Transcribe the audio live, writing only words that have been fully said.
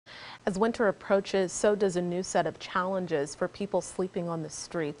As winter approaches, so does a new set of challenges for people sleeping on the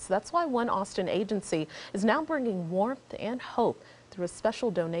streets. That's why one Austin agency is now bringing warmth and hope through a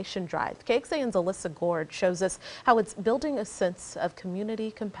special donation drive. KXAN's Alyssa Gord shows us how it's building a sense of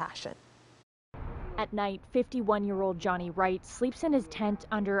community compassion. At night, 51-year-old Johnny Wright sleeps in his tent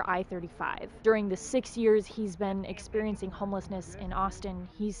under I-35. During the 6 years he's been experiencing homelessness in Austin,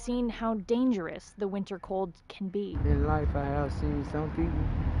 he's seen how dangerous the winter cold can be. In life, I have seen some people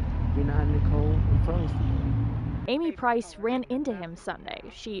been out in the cold and frozen. Amy Price ran into him Sunday.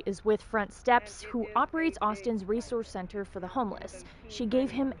 She is with Front Steps, who operates Austin's Resource Center for the Homeless. She gave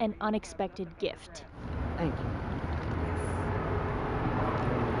him an unexpected gift. Thank you.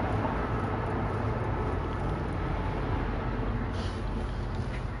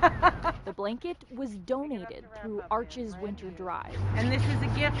 The blanket was donated through Arch's Winter Drive. And this is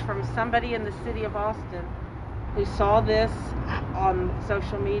a gift from somebody in the city of Austin who saw this on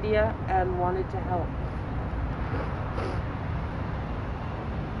social media and wanted to help.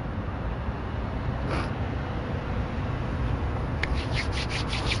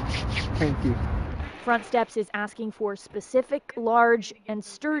 Thank you. Front Steps is asking for specific, large, and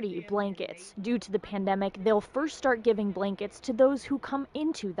sturdy blankets. Due to the pandemic, they'll first start giving blankets to those who come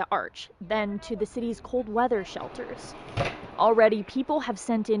into the Arch, then to the city's cold weather shelters. Already, people have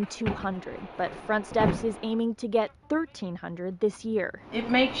sent in 200, but Front Steps is aiming to get 1,300 this year. It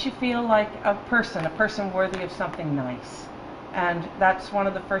makes you feel like a person worthy of something nice. And that's one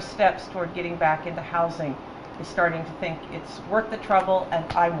of the first steps toward getting back into housing, is starting to think it's worth the trouble and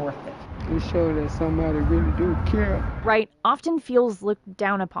I'm worth it. It shows that somebody really do care. Wright often feels looked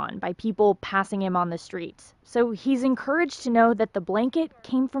down upon by people passing him on the streets. So he's encouraged to know that the blanket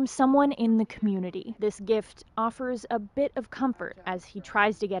came from someone in the community. This gift offers a bit of comfort as he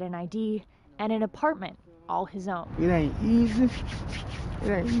tries to get an ID and an apartment all his own. It ain't easy. It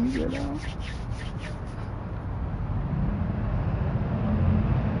ain't easy at all.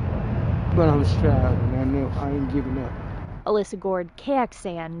 But I'm striving. I know I ain't giving up. Alyssa Gord,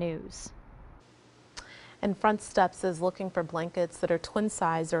 KXAN News. And Front Steps is looking for blankets that are twin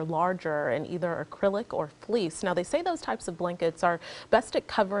size or larger in either acrylic or fleece. Now, they say those types of blankets are best at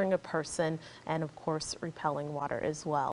covering a person and, of course, repelling water as well.